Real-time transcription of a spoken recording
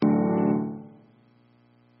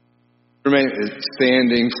Remain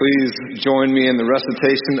standing. Please join me in the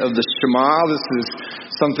recitation of the Shema. This is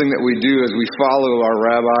something that we do as we follow our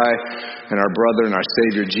rabbi and our brother and our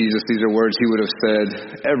Savior Jesus. These are words he would have said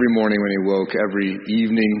every morning when he woke, every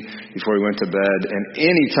evening before he went to bed, and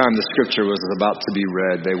any time the scripture was about to be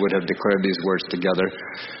read, they would have declared these words together.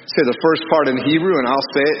 Say the first part in Hebrew, and I'll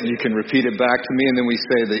say it, and you can repeat it back to me, and then we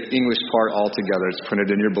say the English part all together. It's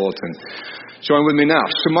printed in your bulletin. Join with me now.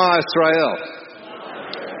 Shema Israel.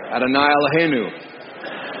 Adonai Eloheinu,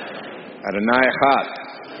 Adonai Echad.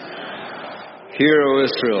 Hear, O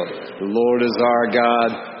Israel, the Lord is our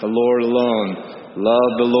God, the Lord alone.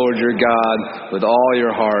 Love the Lord your God with all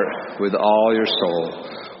your heart, with all your soul,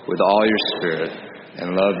 with all your spirit,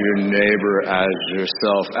 and love your neighbor as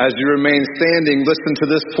yourself. As you remain standing, listen to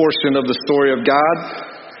this portion of the story of God,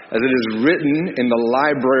 as it is written in the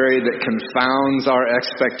library that confounds our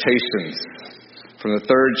expectations, from the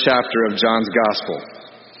 3rd chapter of John's Gospel.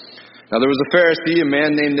 Now there was a Pharisee, a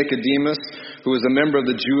man named Nicodemus, who was a member of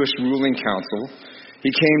the Jewish ruling council.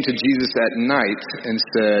 He came to Jesus at night and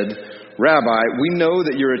said, "Rabbi, we know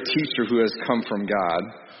that you're a teacher who has come from God,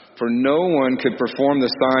 for no one could perform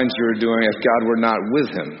the signs you are doing if God were not with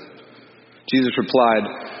him." Jesus replied,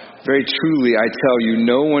 "Very truly, I tell you,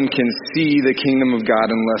 no one can see the kingdom of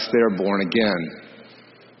God unless they are born again."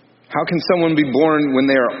 "How can someone be born when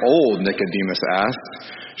they are old?" Nicodemus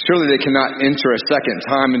asked. "Surely they cannot enter a second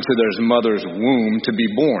time into their mother's womb to be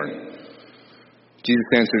born." Jesus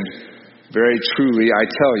answered, "Very truly, I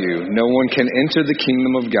tell you, no one can enter the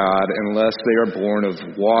kingdom of God unless they are born of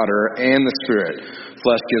water and the Spirit.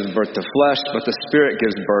 Flesh gives birth to flesh, but the Spirit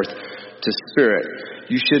gives birth to spirit.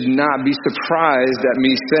 You should not be surprised at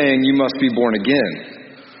me saying you must be born again.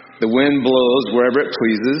 The wind blows wherever it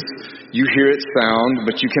pleases. You hear its sound,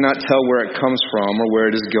 but you cannot tell where it comes from or where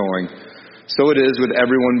it is going. So it is with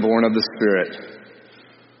everyone born of the Spirit."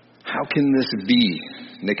 "How can this be?"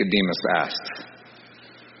 Nicodemus asked.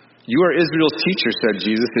 "You are Israel's teacher," said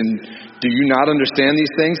Jesus, "and do you not understand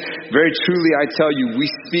these things? Very truly, I tell you, we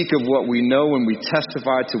speak of what we know and we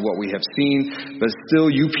testify to what we have seen, but still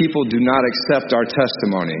you people do not accept our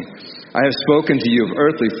testimony. I have spoken to you of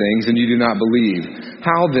earthly things and you do not believe.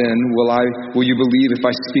 How then will you believe if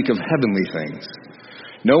I speak of heavenly things?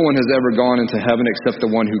 No one has ever gone into heaven except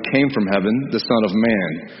the one who came from heaven, the Son of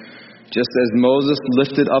Man. Just as Moses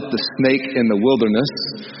lifted up the snake in the wilderness,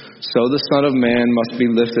 so the Son of Man must be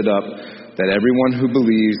lifted up, that everyone who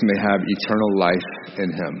believes may have eternal life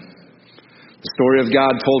in him." The story of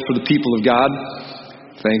God told for the people of God.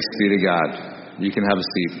 Thanks be to God. You can have a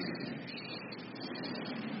seat.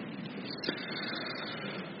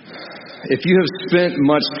 If you have spent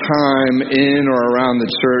much time in or around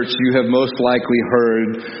the church, you have most likely heard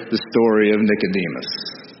the story of Nicodemus.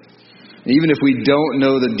 Even if we don't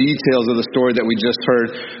know the details of the story that we just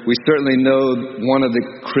heard, we certainly know one of the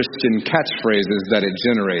Christian catchphrases that it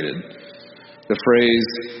generated. The phrase,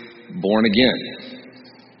 "born again."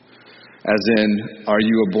 As in, are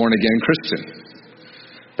you a born-again Christian?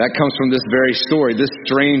 That comes from this very story, this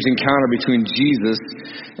strange encounter between Jesus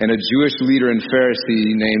and a Jewish leader and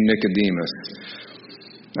Pharisee named Nicodemus.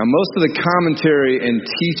 Now, most of the commentary and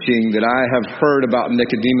teaching that I have heard about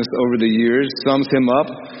Nicodemus over the years sums him up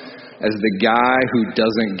as the guy who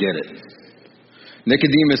doesn't get it.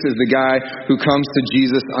 Nicodemus is the guy who comes to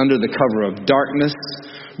Jesus under the cover of darkness,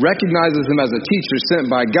 recognizes him as a teacher sent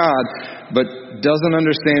by God, but doesn't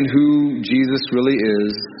understand who Jesus really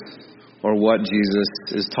is or what Jesus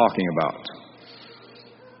is talking about.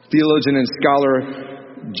 Theologian and scholar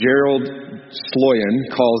Gerald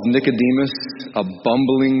Sloyan calls Nicodemus a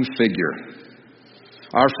bumbling figure.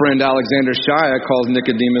 Our friend Alexander Shia calls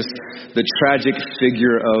Nicodemus the tragic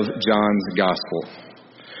figure of John's Gospel.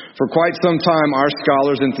 For quite some time, our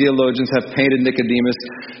scholars and theologians have painted Nicodemus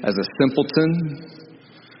as a simpleton,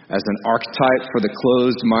 as an archetype for the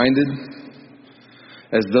closed-minded,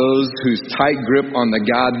 as those whose tight grip on the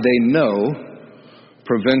God they know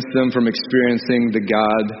prevents them from experiencing the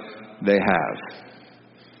God they have.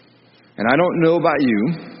 And I don't know about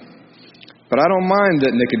you, but I don't mind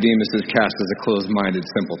that Nicodemus is cast as a closed-minded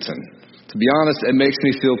simpleton. To be honest, it makes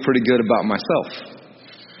me feel pretty good about myself.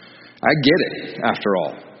 I get it, after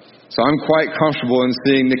all. So I'm quite comfortable in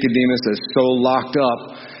seeing Nicodemus as so locked up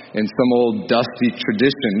in some old dusty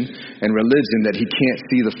tradition and religion that he can't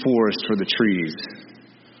see the forest for the trees.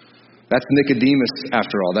 That's Nicodemus,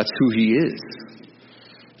 after all. That's who he is.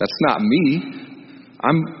 That's not me.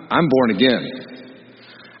 I'm born again.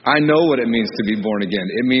 I know what it means to be born again.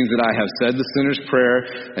 It means that I have said the sinner's prayer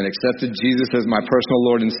and accepted Jesus as my personal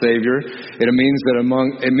Lord and Savior. It means that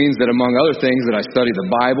among other things that I study the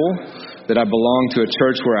Bible, that I belong to a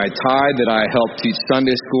church where I tithe, that I help teach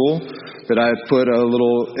Sunday school, that I put a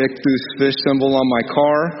little ichthus fish symbol on my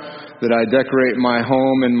car, that I decorate my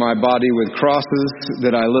home and my body with crosses,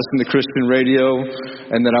 that I listen to Christian radio,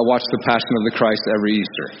 and that I watch The Passion of the Christ every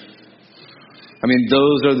Easter. I mean,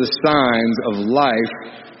 those are the signs of life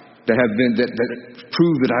that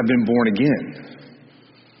prove that I've been born again.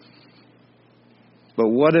 But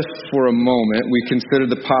what if for a moment we consider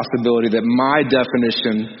the possibility that my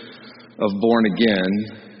definition of born again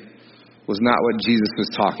was not what Jesus was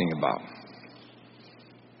talking about?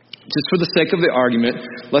 Just for the sake of the argument,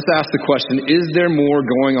 let's ask the question, is there more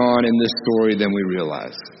going on in this story than we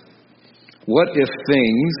realize? What if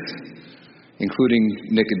things,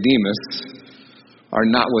 including Nicodemus, are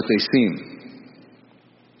not what they seem?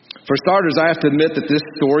 For starters, I have to admit that this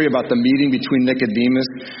story about the meeting between Nicodemus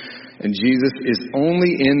and Jesus is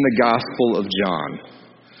only in the Gospel of John.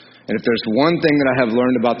 And if there's one thing that I have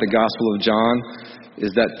learned about the Gospel of John,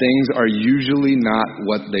 is that things are usually not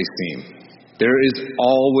what they seem. There is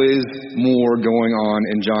always more going on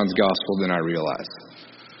in John's Gospel than I realize.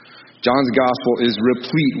 John's Gospel is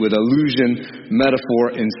replete with allusion,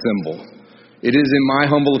 metaphor, and symbol. It is, in my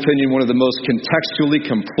humble opinion, one of the most contextually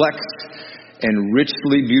complex and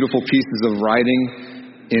richly beautiful pieces of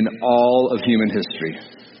writing in all of human history.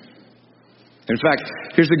 In fact,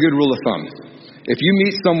 here's a good rule of thumb. If you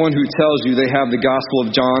meet someone who tells you they have the Gospel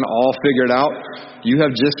of John all figured out, you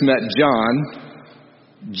have just met John,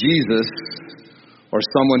 Jesus, or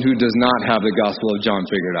someone who does not have the Gospel of John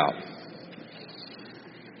figured out.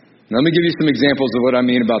 Let me give you some examples of what I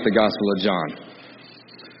mean about the Gospel of John.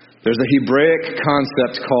 There's a Hebraic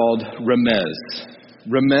concept called remez.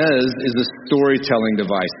 Remez is a storytelling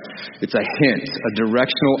device. It's a hint, a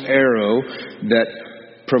directional arrow that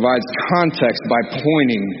provides context by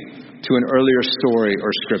pointing to an earlier story or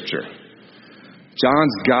scripture.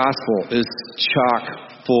 John's Gospel is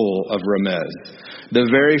chock full of remez. The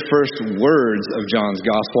very first words of John's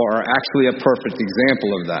Gospel are actually a perfect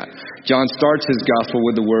example of that. John starts his Gospel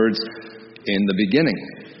with the words, "in the beginning,"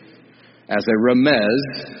 as a remez,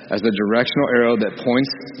 as a directional arrow that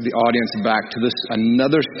points the audience back to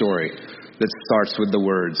another story that starts with the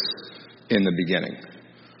words, "in the beginning."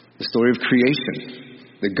 The story of creation,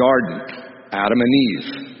 the garden, Adam and Eve,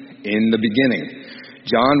 in the beginning.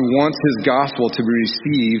 John wants his Gospel to be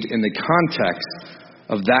received in the context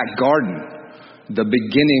of that garden, the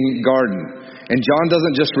beginning garden. And John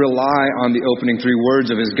doesn't just rely on the opening three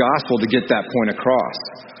words of his Gospel to get that point across.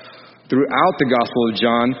 Throughout the Gospel of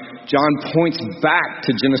John, John points back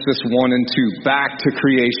to Genesis 1 and 2, back to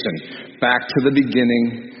creation, back to the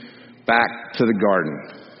beginning, back to the garden.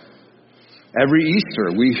 Every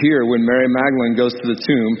Easter, we hear when Mary Magdalene goes to the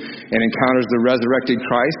tomb and encounters the resurrected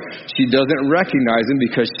Christ, she doesn't recognize him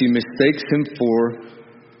because she mistakes him for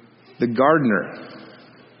the gardener.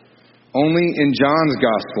 Only in John's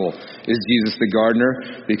Gospel is Jesus the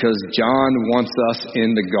gardener because John wants us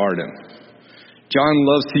in the garden. John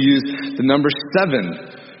loves to use the number 7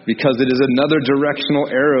 because it is another directional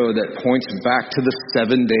arrow that points back to the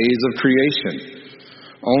 7 days of creation.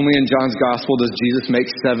 Only in John's Gospel does Jesus make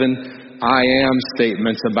 7 I am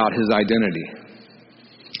statements about his identity.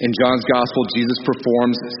 In John's Gospel, Jesus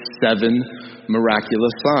performs 7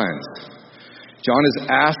 miraculous signs. John is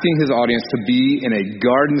asking his audience to be in a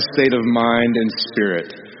garden state of mind and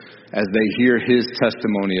spirit as they hear his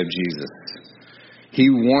testimony of Jesus. He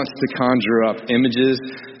wants to conjure up images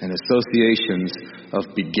and associations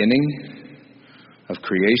of beginning, of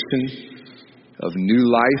creation, of new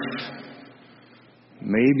life,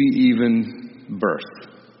 maybe even birth.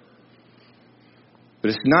 But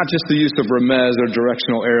it's not just the use of remez or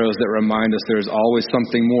directional arrows that remind us there's always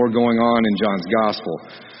something more going on in John's Gospel.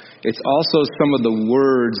 It's also some of the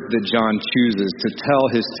words that John chooses to tell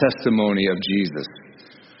his testimony of Jesus.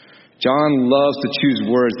 John loves to choose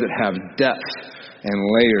words that have depth and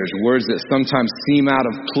layers, words that sometimes seem out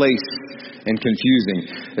of place and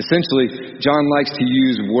confusing. Essentially, John likes to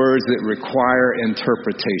use words that require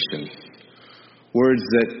interpretation, words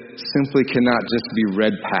that simply cannot just be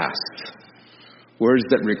read past, words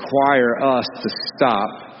that require us to stop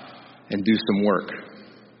and do some work.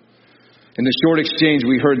 In the short exchange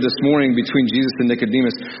we heard this morning between Jesus and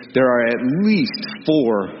Nicodemus, there are at least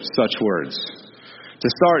 4 such words. To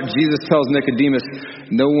start, Jesus tells Nicodemus,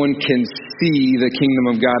 no one can see the kingdom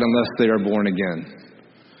of God unless they are born again.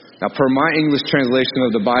 Now, per my English translation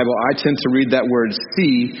of the Bible, I tend to read that word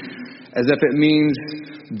see as if it means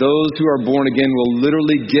those who are born again will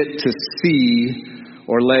literally get to see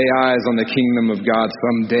or lay eyes on the kingdom of God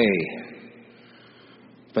someday.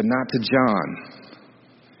 But not to John.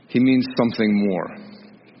 He means something more.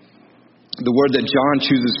 The word that John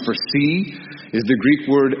chooses for see is the Greek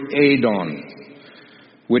word aidon,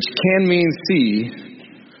 which can mean see,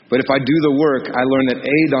 but if I do the work, I learn that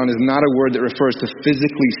aidon is not a word that refers to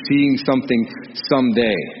physically seeing something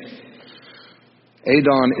someday.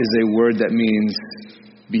 Aidon is a word that means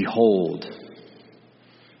behold,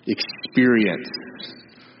 experience,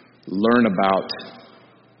 learn about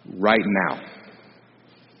right now.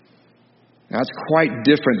 Now, that's quite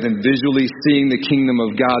different than visually seeing the kingdom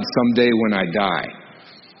of God someday when I die.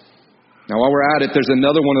 Now, while we're at it, there's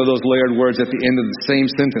another one of those layered words at the end of the same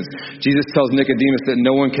sentence. Jesus tells Nicodemus that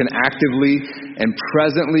no one can actively and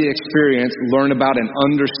presently experience, learn about, and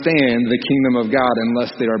understand the kingdom of God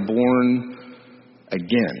unless they are born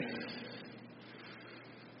again.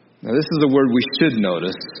 Now, this is a word we should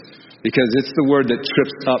notice because it's the word that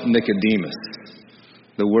trips up Nicodemus.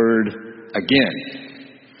 The word again.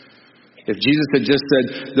 If Jesus had just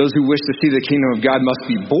said, those who wish to see the kingdom of God must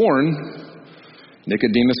be born,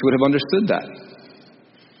 Nicodemus would have understood that.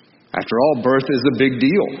 After all, birth is a big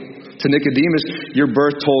deal. To Nicodemus, your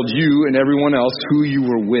birth told you and everyone else who you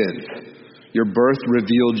were with. Your birth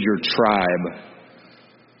revealed your tribe.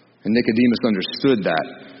 And Nicodemus understood that.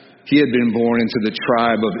 He had been born into the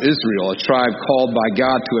tribe of Israel, a tribe called by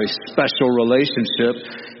God to a special relationship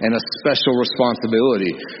and a special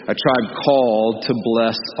responsibility, a tribe called to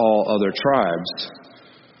bless all other tribes.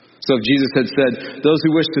 So if Jesus had said, those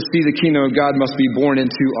who wish to see the kingdom of God must be born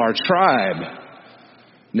into our tribe,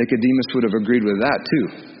 Nicodemus would have agreed with that too.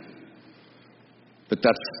 But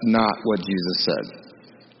that's not what Jesus said.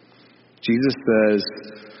 Jesus says,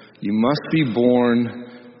 you must be born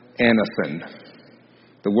anathen.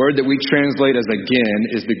 The word that we translate as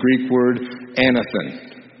again is the Greek word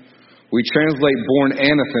anathen. We translate born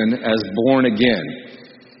anathen as born again,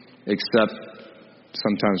 except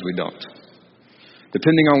sometimes we don't.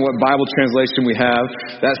 Depending on what Bible translation we have,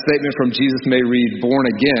 that statement from Jesus may read born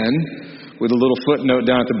again with a little footnote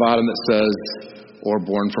down at the bottom that says, or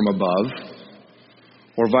born from above,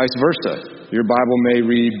 or vice versa. Your Bible may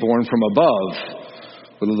read born from above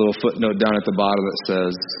with a little footnote down at the bottom that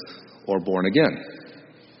says, or born again.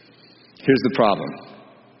 Here's the problem.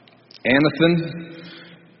 Anathen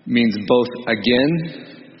means both again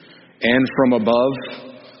and from above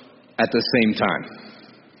at the same time.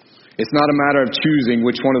 It's not a matter of choosing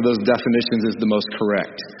which one of those definitions is the most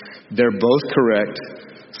correct. They're both correct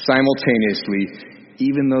simultaneously,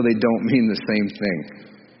 even though they don't mean the same thing.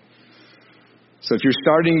 So if you're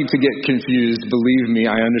starting to get confused, believe me,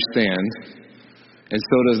 I understand. And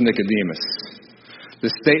so does Nicodemus. The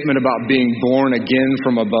statement about being born again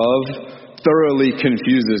from above thoroughly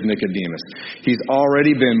confuses Nicodemus. He's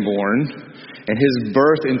already been born, and his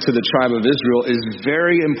birth into the tribe of Israel is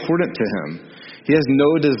very important to him. He has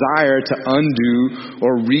no desire to undo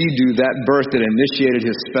or redo that birth that initiated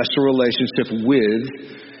his special relationship with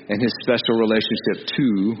and his special relationship to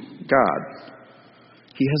God.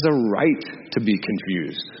 He has a right to be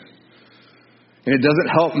confused. And it doesn't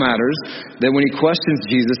help matters that when he questions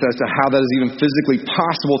Jesus as to how that is even physically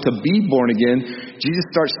possible to be born again, Jesus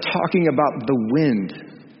starts talking about the wind,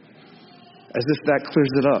 as if that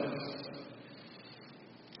clears it up.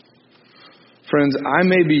 Friends, I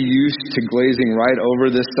may be used to glazing right over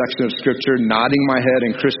this section of Scripture, nodding my head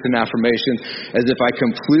in Christian affirmation, as if I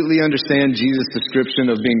completely understand Jesus' description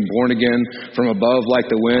of being born again from above like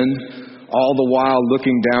the wind, all the while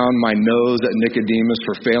looking down my nose at Nicodemus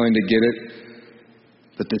for failing to get it.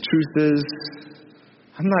 But the truth is,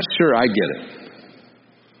 I'm not sure I get it.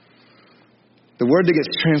 The word that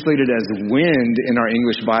gets translated as wind in our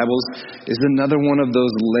English Bibles is another one of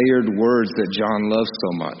those layered words that John loves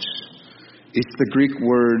so much. It's the Greek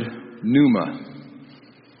word pneuma.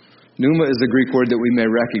 Pneuma is a Greek word that we may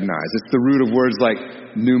recognize. It's the root of words like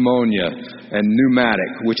pneumonia and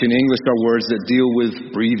pneumatic, which in English are words that deal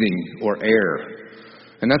with breathing or air.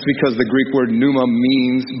 And that's because the Greek word pneuma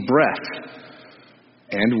means breath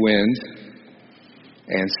and wind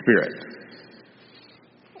and spirit,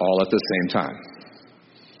 all at the same time.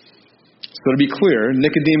 So to be clear,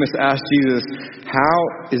 Nicodemus asked Jesus, how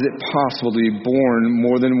is it possible to be born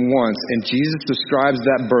more than once? And Jesus describes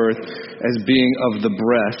that birth as being of the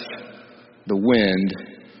breath, the wind,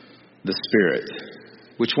 the spirit.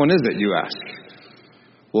 Which one is it, you ask?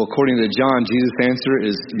 Well, according to John, Jesus' answer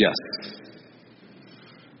is yes.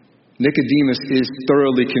 Nicodemus is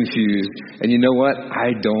thoroughly confused, and you know what?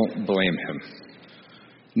 I don't blame him.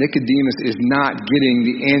 Nicodemus is not getting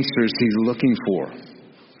the answers he's looking for.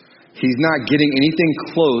 He's not getting anything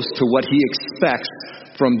close to what he expects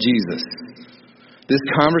from Jesus. This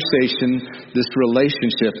conversation, this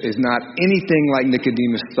relationship is not anything like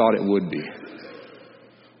Nicodemus thought it would be.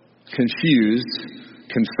 Confused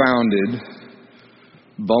confounded,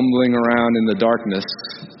 bumbling around in the darkness,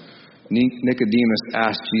 Nicodemus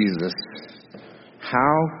asked Jesus,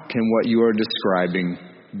 "How can what you are describing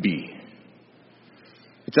be?"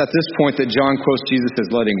 It's at this point that John quotes Jesus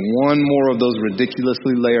as letting one more of those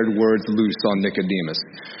ridiculously layered words loose on Nicodemus.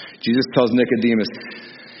 Jesus tells Nicodemus,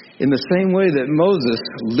 "In the same way that Moses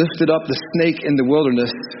lifted up the snake in the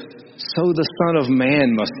wilderness, so the Son of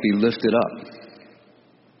Man must be lifted up."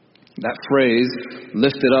 That phrase,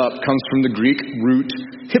 lifted up, comes from the Greek root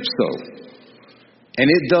hypso. And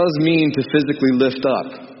it does mean to physically lift up.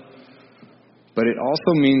 But it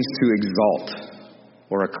also means to exalt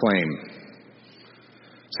or acclaim.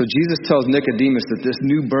 So Jesus tells Nicodemus that this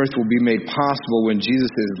new birth will be made possible when Jesus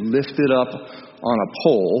is lifted up on a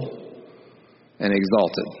pole and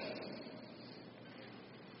exalted.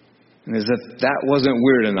 And as if that wasn't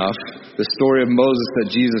weird enough, the story of Moses that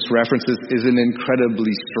Jesus references is an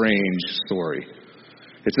incredibly strange story.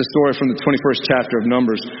 It's a story from the 21st chapter of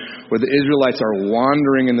Numbers where the Israelites are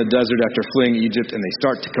wandering in the desert after fleeing Egypt, and they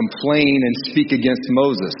start to complain and speak against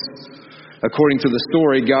Moses. According to the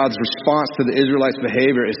story, God's response to the Israelites'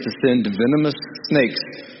 behavior is to send venomous snakes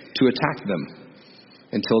to attack them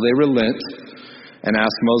until they relent and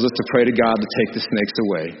ask Moses to pray to God to take the snakes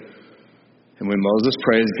away. And when Moses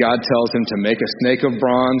prays, God tells him to make a snake of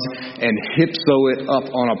bronze and hypso it up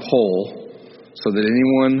on a pole so that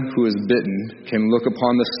anyone who is bitten can look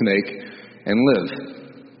upon the snake and live.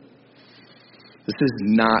 This is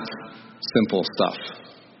not simple stuff.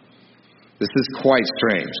 This is quite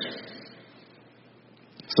strange.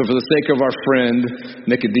 So for the sake of our friend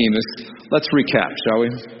Nicodemus, let's recap, shall we?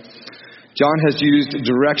 John has used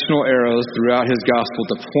directional arrows throughout his gospel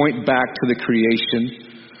to point back to the creation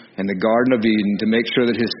and the Garden of Eden to make sure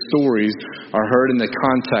that his stories are heard in the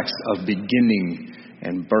context of beginning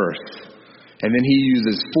and birth. And then he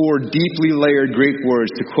uses 4 deeply layered Greek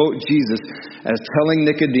words to quote Jesus as telling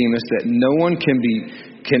Nicodemus that no one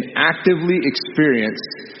can actively experience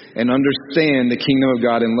and understand the kingdom of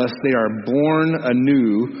God unless they are born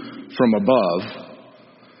anew from above.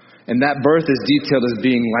 And that birth is detailed as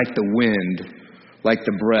being like the wind, like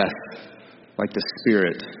the breath, like the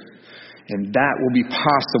Spirit. And that will be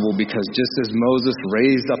possible because just as Moses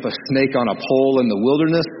raised up a snake on a pole in the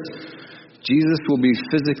wilderness, Jesus will be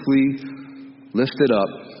physically lifted up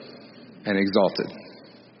and exalted.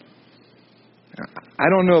 I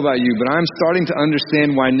don't know about you, but I'm starting to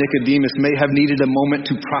understand why Nicodemus may have needed a moment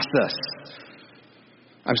to process.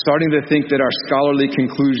 I'm starting to think that our scholarly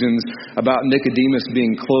conclusions about Nicodemus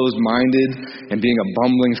being closed-minded and being a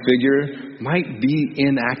bumbling figure might be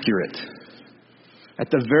inaccurate. At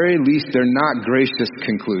the very least, they're not gracious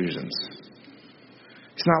conclusions.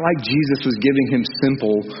 It's not like Jesus was giving him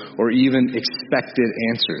simple or even expected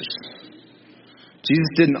answers. Jesus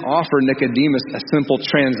didn't offer Nicodemus a simple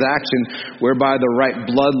transaction whereby the right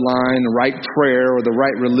bloodline, right prayer, or the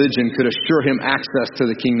right religion could assure him access to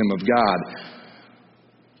the kingdom of God.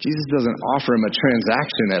 Jesus doesn't offer him a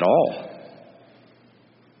transaction at all.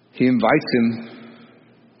 He invites him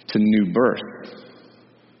to new birth.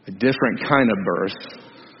 A different kind of birth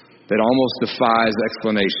that almost defies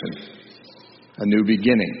explanation. A new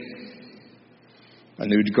beginning. A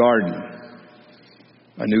new garden.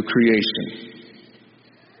 A new creation.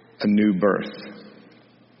 A new birth.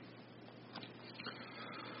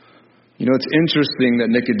 You know, it's interesting that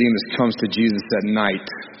Nicodemus comes to Jesus at night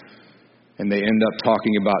and they end up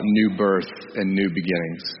talking about new birth and new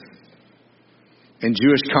beginnings. In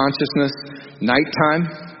Jewish consciousness, nighttime,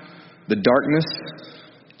 the darkness,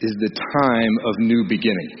 is the time of new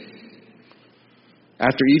beginning.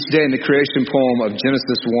 After each day in the creation poem of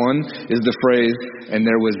Genesis 1 is the phrase, "And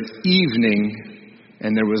there was evening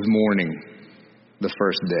and there was morning the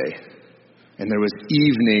first day. And there was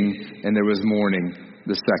evening and there was morning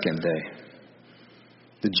the second day."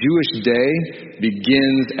 The Jewish day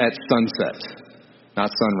begins at sunset, not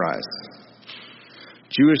sunrise.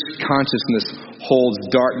 Jewish consciousness holds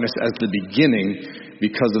darkness as the beginning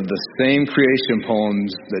because of the same creation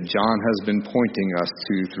poems that John has been pointing us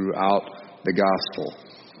to throughout the gospel.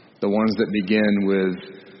 The ones that begin with,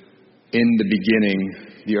 "In the beginning,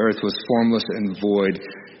 the earth was formless and void,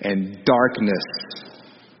 and darkness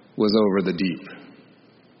was over the deep."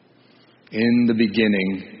 In the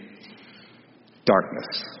beginning,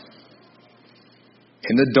 darkness.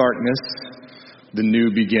 In the darkness, the new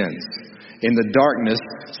begins. In the darkness,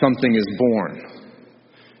 something is born.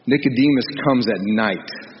 Nicodemus comes at night.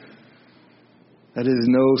 That is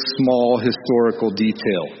no small historical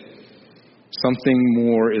detail. Something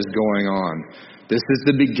more is going on. This is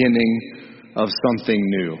the beginning of something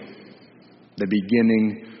new. The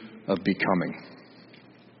beginning of becoming.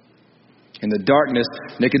 In the darkness,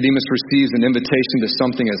 Nicodemus receives an invitation to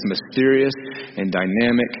something as mysterious and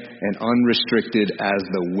dynamic and unrestricted as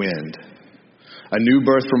the wind. A new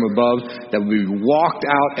birth from above that will be walked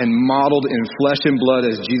out and modeled in flesh and blood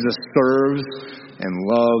as Jesus serves and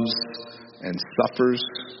loves and suffers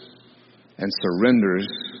and surrenders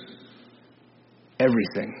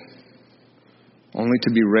everything, only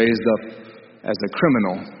to be raised up as a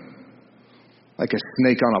criminal, like a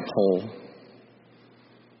snake on a pole,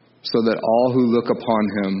 so that all who look upon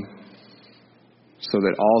him, so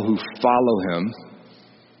that all who follow him,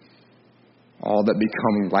 all that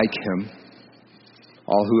become like him,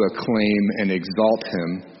 all who acclaim and exalt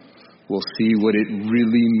him, will see what it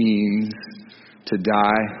really means to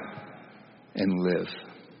die and live.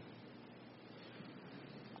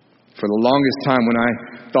 For the longest time, when I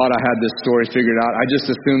thought I had this story figured out, I just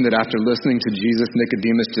assumed that after listening to Jesus,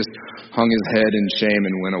 Nicodemus just hung his head in shame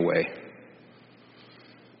and went away.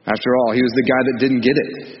 After all, he was the guy that didn't get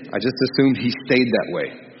it. I just assumed he stayed that way.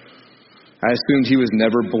 I assumed he was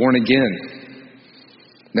never born again,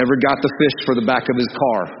 never got the fish for the back of his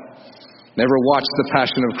car, never watched the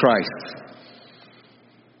Passion of Christ.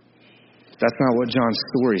 That's not what John's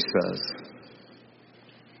story says.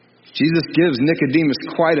 Jesus gives Nicodemus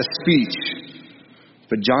quite a speech,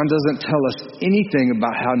 but John doesn't tell us anything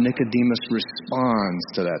about how Nicodemus responds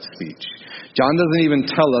to that speech. John doesn't even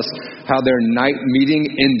tell us how their night meeting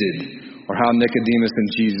ended or how Nicodemus and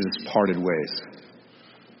Jesus parted ways.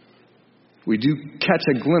 We do catch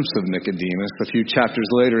a glimpse of Nicodemus a few chapters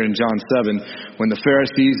later in John 7 when the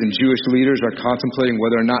Pharisees and Jewish leaders are contemplating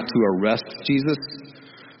whether or not to arrest Jesus.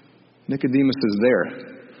 Nicodemus is there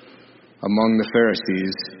among the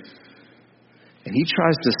Pharisees, and he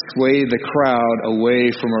tries to sway the crowd away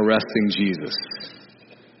from arresting Jesus.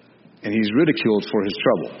 And he's ridiculed for his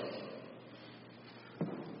trouble.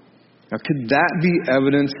 Now, could that be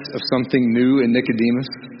evidence of something new in Nicodemus?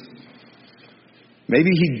 Maybe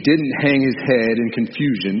he didn't hang his head in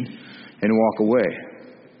confusion and walk away.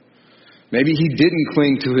 Maybe he didn't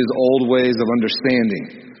cling to his old ways of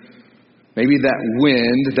understanding. Maybe that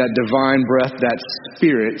wind, that divine breath, that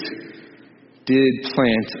spirit did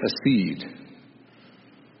plant a seed.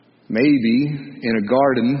 Maybe in a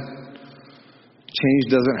garden, change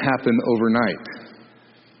doesn't happen overnight,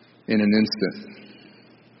 in an instant.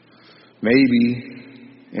 Maybe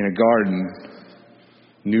in a garden,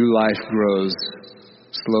 new life grows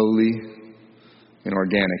slowly and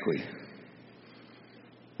organically.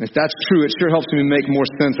 If that's true, it sure helps me make more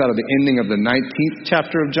sense out of the ending of the 19th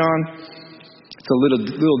chapter of John. It's a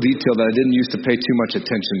little detail that I didn't used to pay too much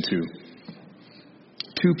attention to.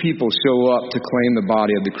 Two people show up to claim the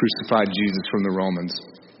body of the crucified Jesus from the Romans.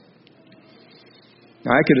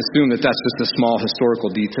 Now, I could assume that that's just a small historical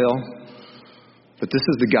detail, but this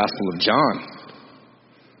is the Gospel of John.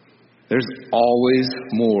 There's always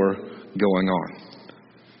more going on.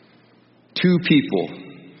 Two people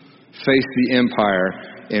face the empire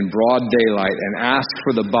in broad daylight and ask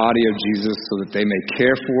for the body of Jesus so that they may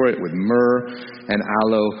care for it with myrrh and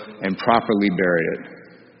aloe and properly bury it.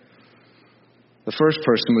 The first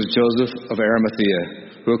person was Joseph of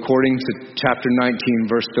Arimathea, who according to chapter 19,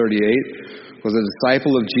 verse 38, was a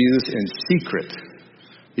disciple of Jesus in secret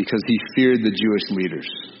because he feared the Jewish leaders.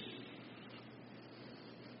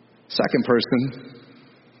 Second person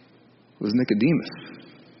was Nicodemus,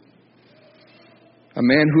 a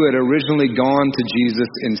man who had originally gone to Jesus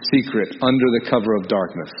in secret under the cover of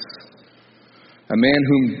darkness, a man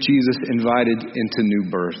whom Jesus invited into new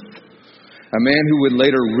birth, a man who would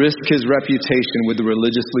later risk his reputation with the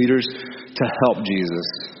religious leaders to help Jesus,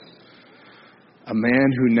 a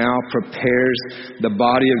man who now prepares the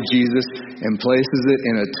body of Jesus and places it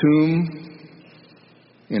in a tomb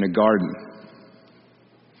in a garden.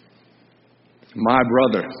 My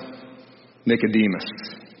brother, Nicodemus,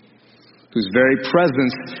 whose very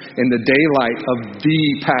presence in the daylight of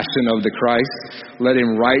the passion of the Christ led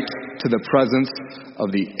him right to the presence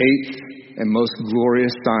of the eighth and most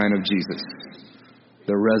glorious sign of Jesus,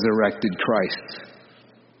 the resurrected Christ.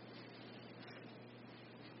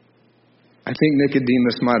 I think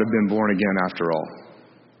Nicodemus might have been born again after all.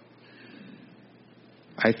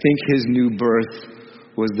 I think his new birth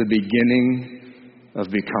was the beginning of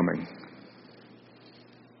becoming.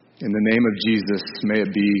 In the name of Jesus, may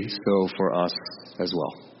it be so for us as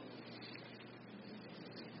well.